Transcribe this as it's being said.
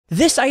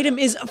This item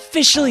is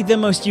officially the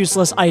most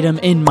useless item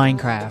in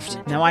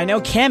Minecraft. Now, I know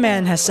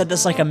Camman has said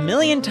this like a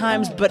million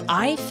times, but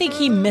I think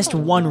he missed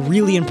one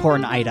really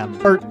important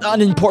item. Or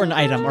unimportant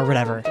item, or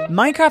whatever.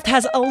 Minecraft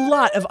has a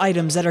lot of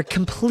items that are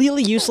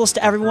completely useless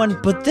to everyone,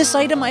 but this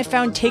item I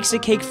found takes a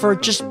cake for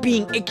just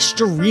being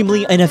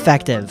extremely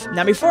ineffective.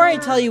 Now, before I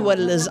tell you what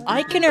it is,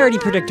 I can already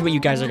predict what you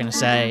guys are gonna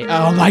say.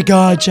 Oh my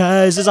god,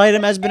 Chez, this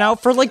item has been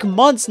out for like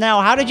months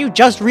now. How did you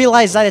just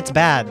realize that it's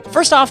bad?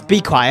 First off, be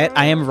quiet.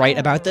 I am right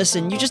about this,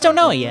 and you just don't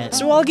know it yet.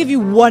 So I'll give you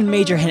one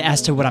major hint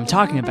as to what I'm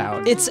talking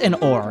about. It's an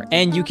ore,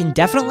 and you can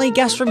definitely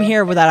guess from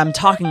here that I'm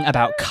talking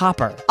about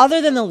copper.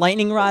 Other than the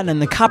lightning rod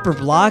and the copper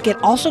block,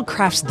 it also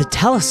crafts the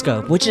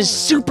telescope, which is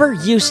super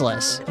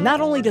useless.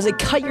 Not only does it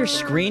cut your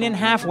screen in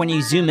half when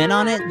you zoom in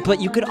on it, but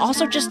you could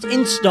also just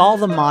install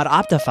the mod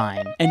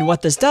Optifine. And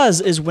what this does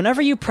is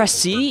whenever you press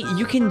C,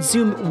 you can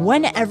zoom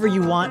whenever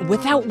you want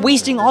without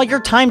wasting all your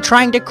time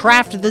trying to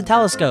craft the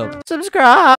telescope. Subscribe!